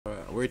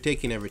We're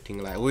taking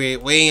everything. Like we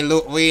ain't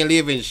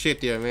leaving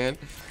shit here, man.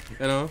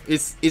 You know,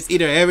 it's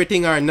either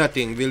everything or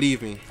nothing.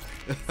 Believe me.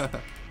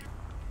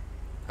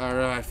 All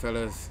right,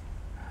 fellas.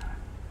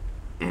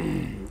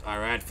 All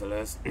right,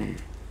 fellas.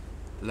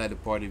 Let the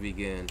party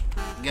begin.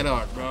 Get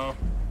out, bro.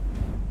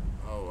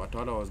 Oh, I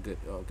thought I was good.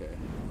 Okay,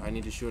 I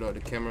need to shoot out the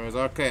cameras.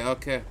 Okay,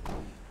 okay.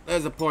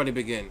 Let the party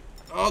begin.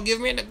 Oh, give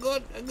me a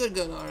good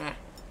gun. All right.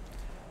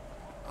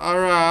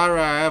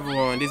 Alright,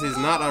 everyone. This is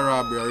not a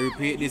robbery. I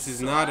repeat, this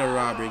is not a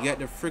robbery. Get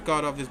the frick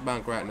out of this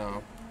bank right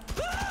now.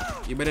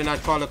 You better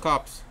not call the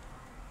cops.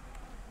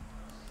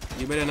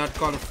 You better not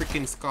call the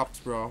freaking cops,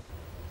 bro.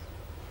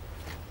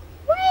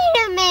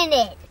 Wait a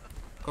minute.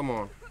 Come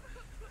on.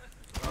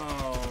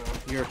 Oh,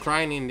 you're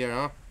crying in there,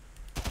 huh?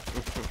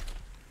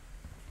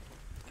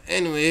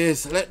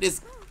 Anyways, let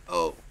this...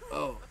 Oh.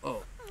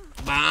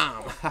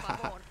 Bam!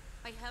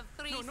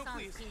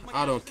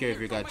 I don't care if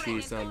you got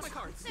 3 sons.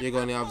 You're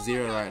gonna have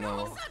 0 right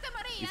now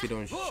if you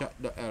don't shut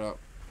the hell up.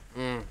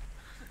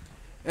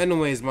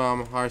 Anyways,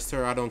 mom or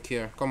sir, I don't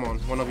care. Come on,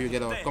 one of you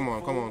get out. Come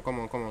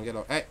on, get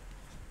out. Hey,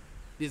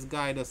 this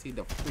guy does see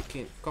the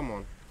freaking. Come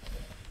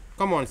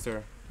on,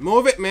 sir.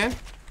 Move it, man.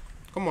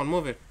 Come on,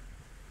 move it.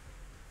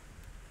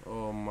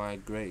 Oh my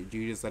great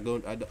Jesus! I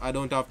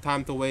don't have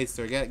time to waste,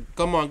 sir.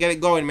 Come on, get it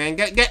going, man.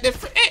 Get the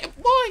hey,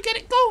 boy, get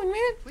it going,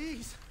 man.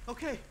 Please.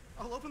 Okay,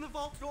 I'll open the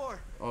vault door.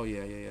 Oh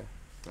yeah.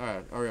 All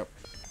right, hurry up.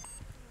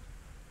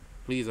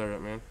 Please hurry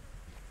up, man.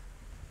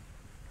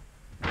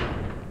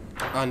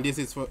 And this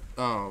is for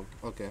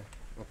okay.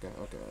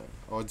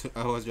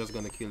 I was just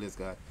gonna kill this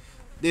guy.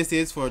 This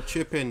is for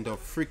tripping the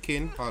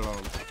freaking. Hold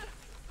on.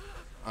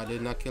 I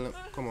did not kill him.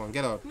 Come on,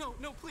 get out. No,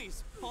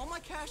 please. All my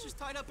cash is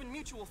tied up in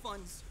mutual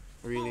funds.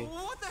 Really?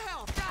 What the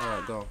hell?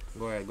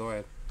 Alright, go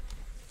ahead.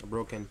 A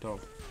broken toe.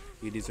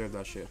 You deserve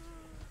that shit.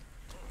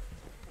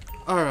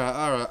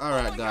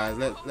 Alright, guys.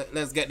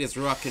 Let's get this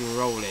rockin'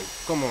 rolling.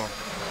 Come on.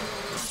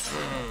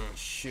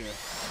 Shit.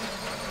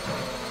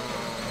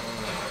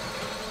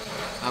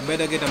 I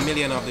better get 1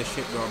 million of this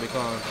shit, bro,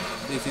 because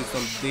this is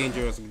some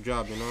dangerous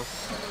job, you know?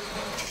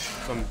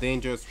 Some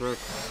dangerous work.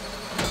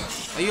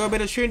 And you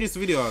better share this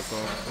video also,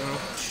 you know?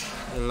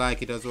 And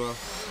like it as well.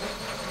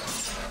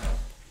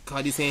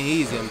 God, this ain't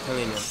easy, I'm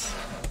telling you.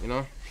 You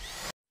know?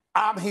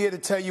 I'm here to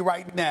tell you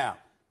right now,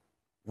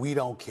 we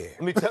don't care.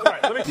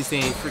 This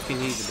ain't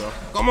freaking easy, bro.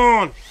 Come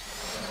on!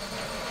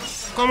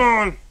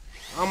 I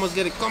almost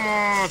get it. Come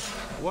on!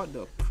 What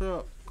the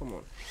crap? Come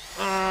on.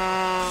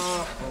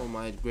 Oh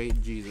my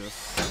great Jesus.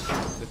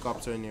 The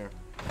cops are in here.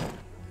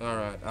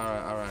 Alright.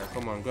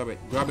 Come on, grab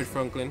it,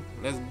 Franklin.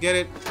 Let's get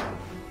it.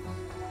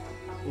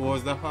 What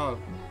was the hell?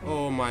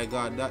 Oh my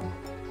god, that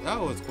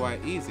was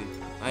quite easy.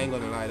 I ain't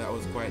gonna lie, that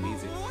was quite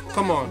easy.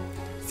 Come on,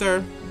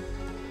 sir.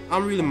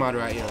 I'm really mad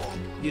right here.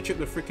 You tripped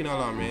the freaking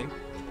alarm, man.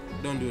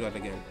 Don't do that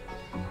again.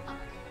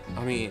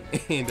 I mean,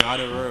 in the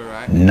other road,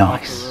 right?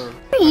 Nice.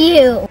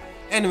 You.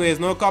 Anyways,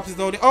 no cops is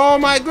out there. Oh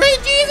my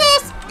great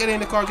Jesus! Get in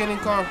the car. Come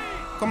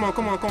on.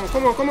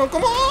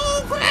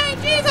 Oh, great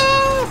Jesus!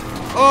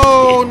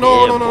 Oh,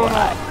 no.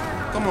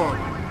 Come on.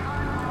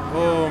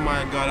 Oh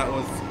my god,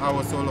 I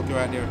was so lucky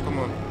right there. Come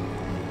on.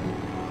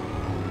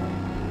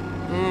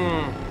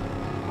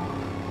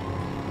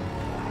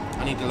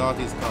 I need to lock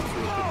these cops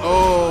real quick.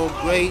 Oh,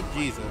 great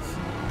Jesus.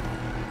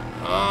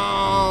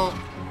 Oh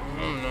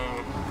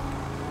no.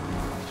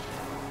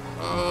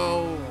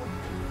 Oh.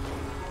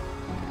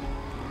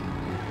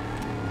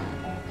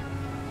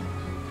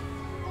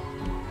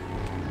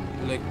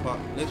 Leg pop.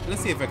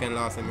 Let's see if I can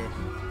lose him here.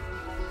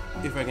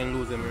 If I can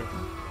lose him here.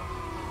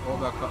 Oh,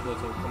 that cop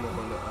doesn't come up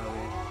on the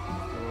highway.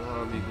 Oh,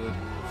 that'll be good.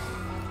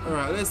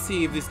 Alright, let's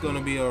see if this is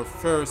gonna be our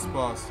first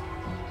boss.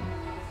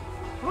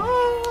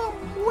 Oh,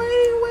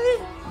 wait.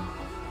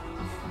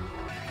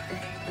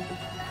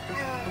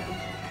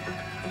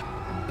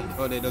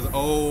 Oh, there does.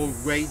 Oh,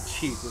 great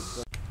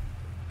Jesus.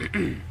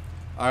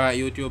 Alright,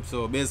 YouTube.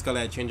 So basically,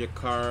 I change a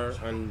car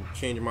and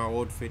change my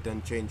outfit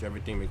and change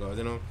everything because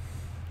you know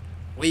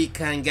we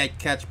can't get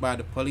catch by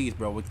the police,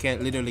 bro. We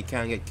literally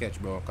can't get catch,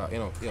 bro. You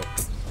know,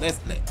 let's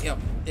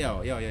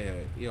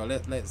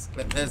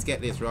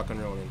get this rock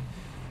and rolling.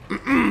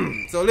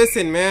 So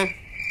listen, man.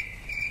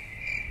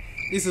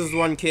 This is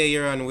 1K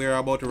here and we're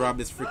about to rob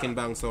this freaking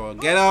bank. So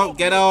get out,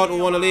 who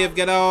wanna live,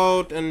 get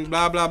out, and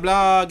blah blah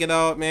blah. Get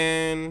out,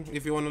 man.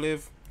 If you wanna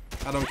live,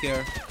 I don't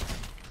care.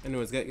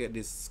 Anyways, get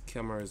these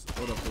cameras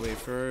out of the way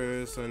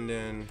first, and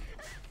then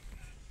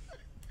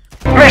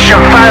mission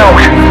failed.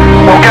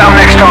 We'll get them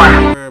next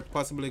time. We're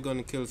possibly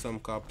gonna kill some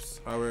cops,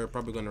 or we're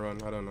probably gonna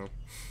run. I don't know.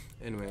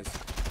 Anyways,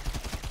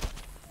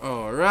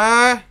 all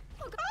right.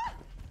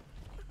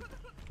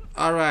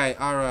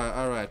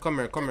 Come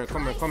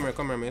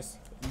here, miss.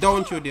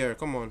 Don't you dare.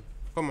 Come on.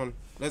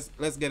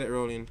 Let's get it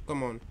rolling.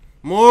 Come on.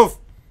 Move.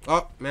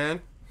 Oh,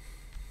 man.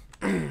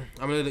 I'm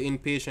a little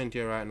impatient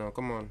here right now.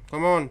 Come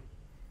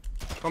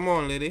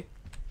on, lady.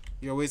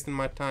 You're wasting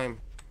my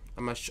time.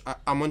 I'm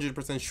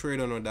 100% sure you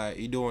don't wanna die.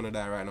 You don't wanna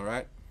die right now,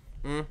 right?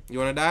 You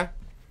wanna die?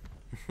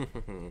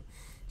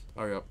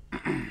 Hurry up.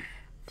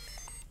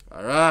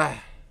 Alright.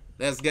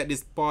 Let's get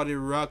this party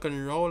rock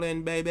and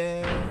rolling,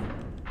 baby.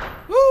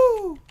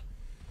 Woo!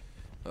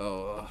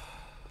 Oh,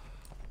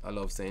 I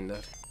love saying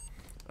that.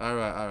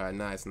 Alright,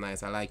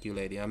 nice. I like you,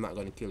 lady. I'm not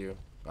gonna kill you.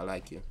 I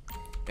like you.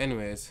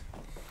 Anyways,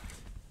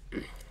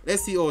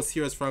 let's see how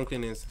serious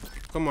Franklin is.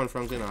 Come on,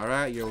 Franklin.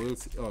 Alright, you're real.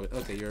 Oh,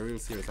 okay, you're real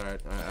serious.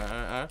 Alright.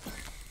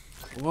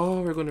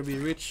 Whoa, we're gonna be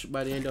rich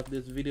by the end of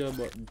this video,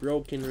 but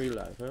broke in real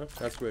life, huh?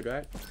 That's weird,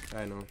 right?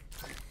 I know.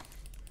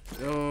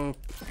 Yo,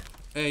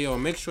 hey, yo,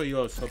 make sure you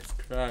all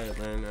subscribe,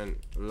 man, and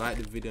like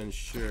the video and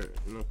share.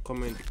 You know,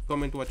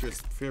 comment what your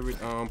favorite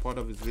part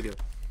of this video,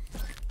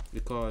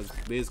 because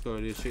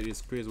basically this shit is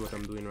crazy what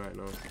I'm doing right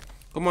now.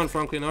 Come on,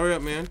 Franklin, hurry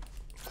up, man.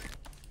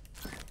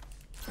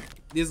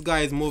 This guy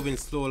is moving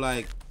slow,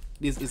 like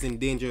this isn't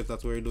dangerous.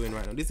 That's what we're doing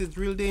right now. This is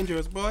real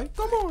dangerous, boy.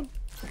 Come on.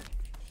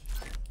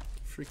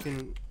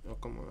 Freaking, oh,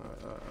 come on.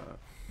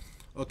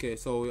 Okay,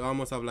 so we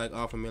almost have like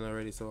half a million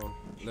already, so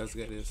let's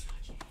get this.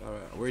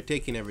 Alright, we're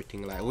taking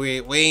everything. Like we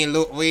ain't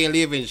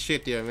leaving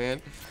shit here, man.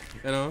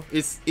 You know,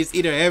 it's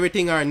either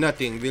everything or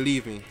nothing,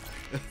 believe me.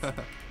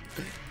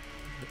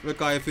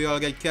 Because if we all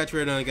get catch,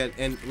 we're not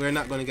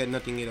gonna get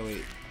nothing either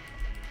way.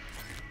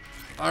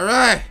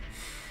 Alright.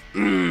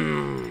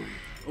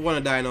 I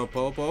wanna die now,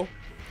 Popo.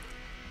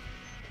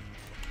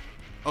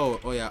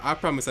 Oh yeah, I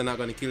promise I'm not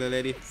gonna kill a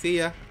lady. See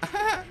ya.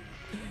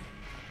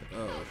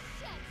 Oh.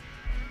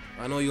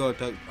 I know you all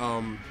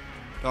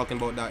talking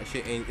about that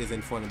shit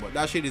isn't funny, but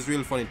that shit is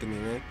real funny to me,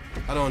 man.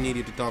 I don't need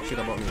you to talk shit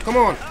about me. Come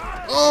on.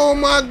 Oh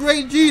my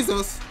great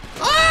Jesus.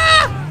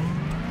 Ah!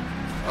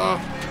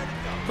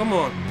 Come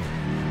on.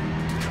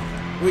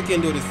 We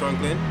can do this,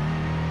 Franklin.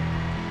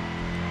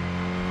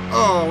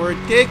 Oh, we're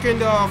taking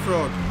the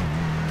off-road.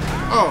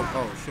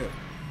 Oh shit.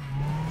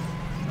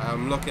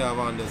 I'm lucky I'm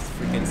on this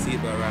freaking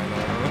seatbelt right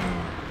now, huh?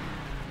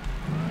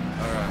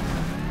 Alright.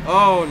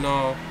 Oh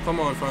no. Come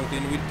on,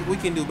 Franklin. We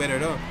can do better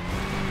though.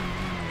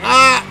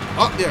 Ah!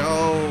 Up there.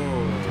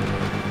 Oh.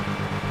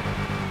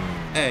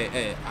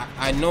 Hey.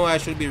 I know I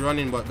should be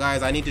running, but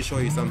guys, I need to show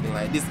you something.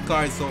 Like, this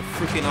car is so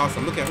freaking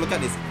awesome. Look at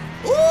this.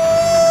 Ooh!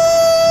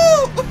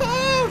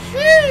 Oh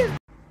shit!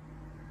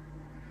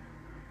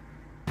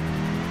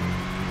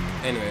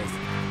 Anyways,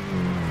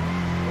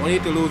 we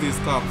need to lose these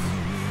cops.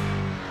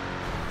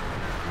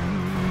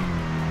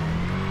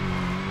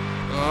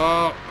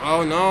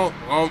 Oh no!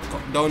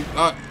 Don't!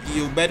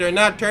 You better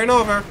not turn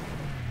over.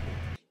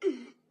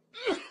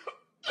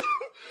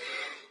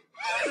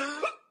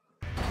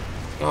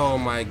 Oh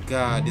my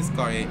God! This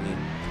car ate me.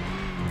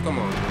 Come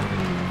on.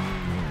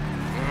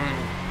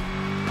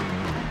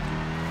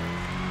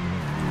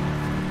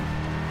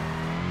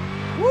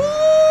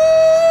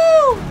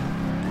 Woo!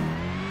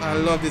 I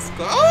love this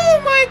car.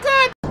 Oh my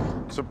God!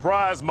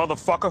 Surprise,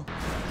 motherfucker.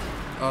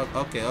 Oh,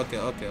 okay.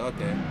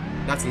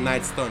 That's a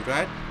nice stunt,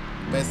 right?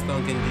 Best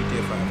stunt in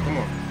GTA 5. Come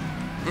on.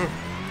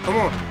 Come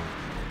on.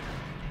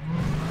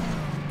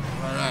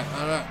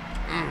 Alright.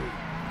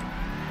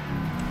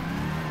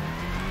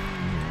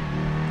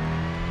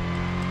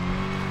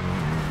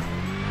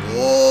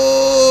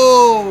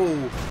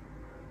 Whoa!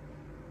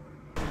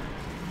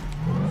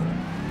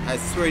 I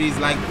swear these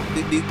like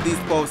these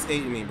posts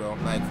hate me, bro.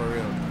 Like, for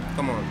real.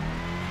 Come on.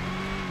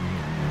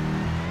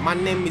 My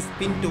name is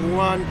Pinto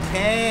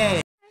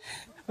 1K.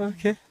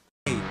 Okay.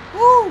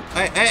 Woo!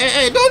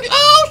 Hey, don't.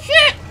 Oh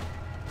shit!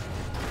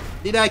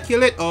 Did I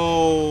kill it?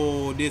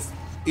 Oh, this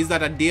is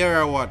that a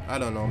deer or what? I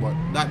don't know, but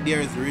that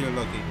deer is really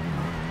lucky.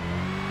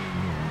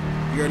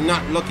 You're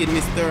not lucky,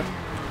 mister.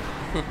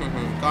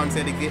 Can't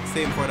say the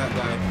same for that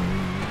guy.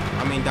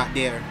 I mean that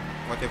deer.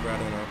 Whatever, I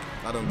don't know.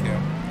 I don't care.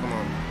 Come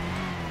on.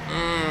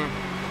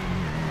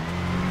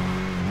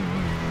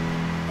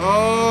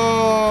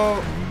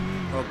 Oh.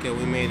 Okay,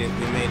 we made it.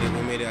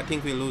 I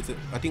think we lose it.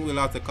 I think we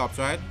lost the cops,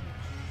 right?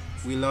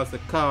 We lost the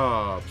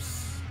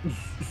cops.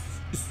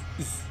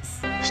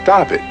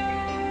 Stop it.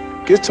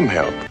 Get some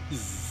help.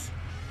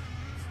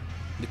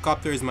 The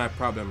copter is my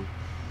problem.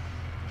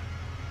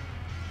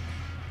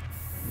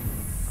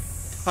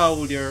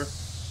 Holder.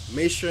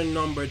 Mission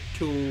number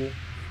 2.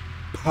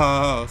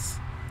 Pass.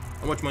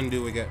 How much money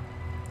do we get?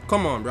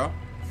 Come on, bro.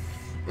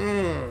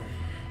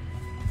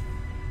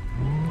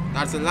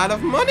 That's a lot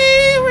of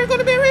money. We're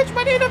gonna be rich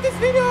by the end of this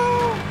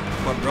video.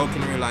 But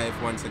broken in real life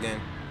once again.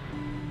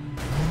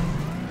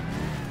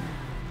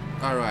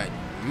 Alright.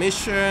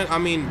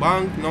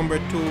 Bank number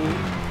 2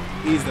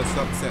 is the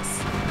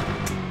success.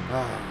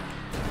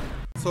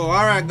 So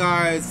alright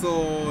guys,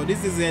 so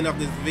this is the end of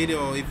this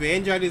video. If you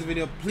enjoyed this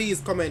video,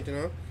 please comment,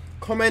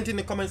 comment in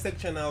the comment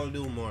section. I will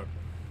do more.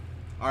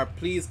 Or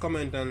please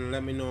comment and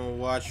let me know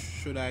what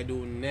should I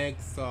do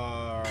next,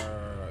 or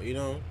you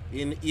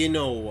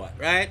know what,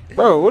 right?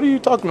 Bro, what are you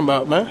talking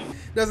about, man?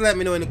 Just let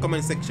me know in the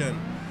comment section.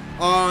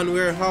 On,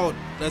 we're out.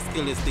 Let's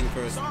kill this thing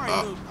first.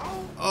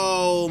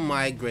 Oh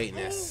my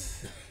greatness.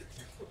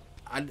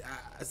 I'm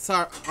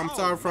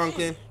sorry,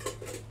 Franklin.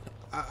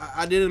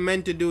 I didn't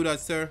mean to do that,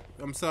 sir.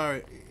 I'm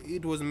sorry.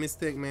 It was a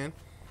mistake, man.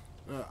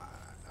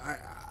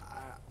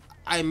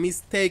 I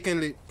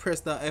mistakenly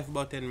pressed the F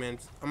button, man.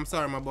 I'm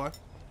sorry, my boy.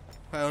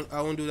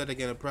 I won't do that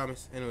again, I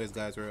promise. Anyways,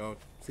 guys, we're out.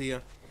 See ya.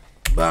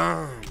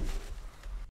 Bam.